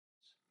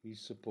he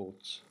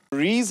supports. The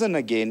reason,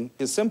 again,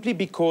 is simply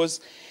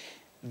because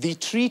the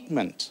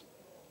treatment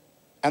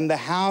and the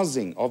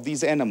housing of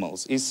these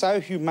animals is so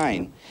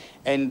humane,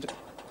 and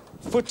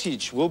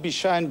footage will be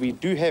shown. We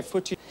do have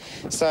footage.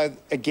 So,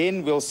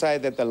 again, we'll say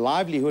that the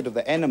livelihood of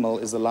the animal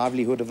is the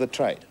livelihood of the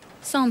trade.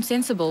 Sounds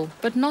sensible,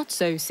 but not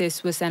so, says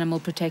Swiss Animal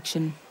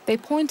Protection. They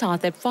point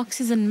out that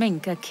foxes and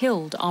mink are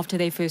killed after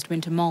they first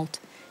winter molt.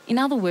 In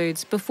other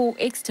words, before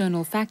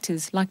external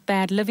factors like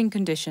bad living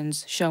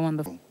conditions show on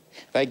the...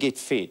 They get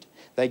fed,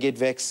 they get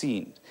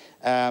vaccinated,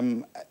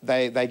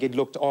 they get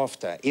looked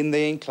after in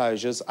their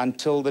enclosures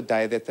until the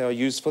day that they are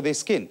used for their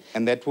skin.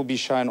 And that will be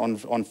shown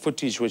on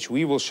footage which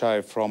we will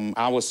show from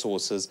our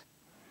sources.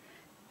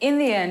 In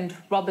the end,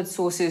 Robert's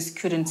sources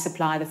couldn't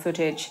supply the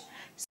footage.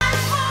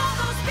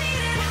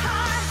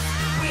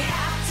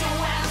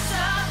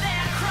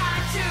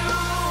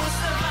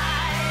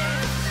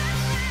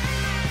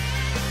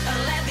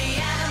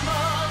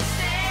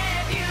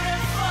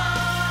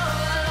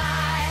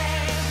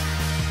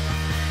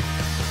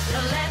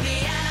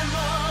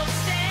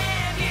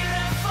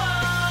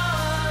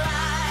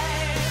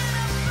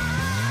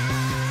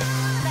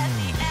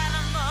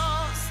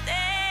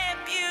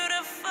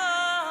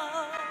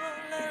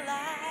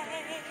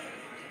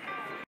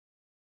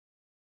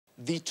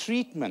 The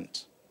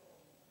treatment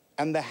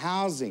and the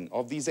housing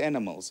of these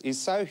animals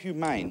is so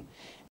humane,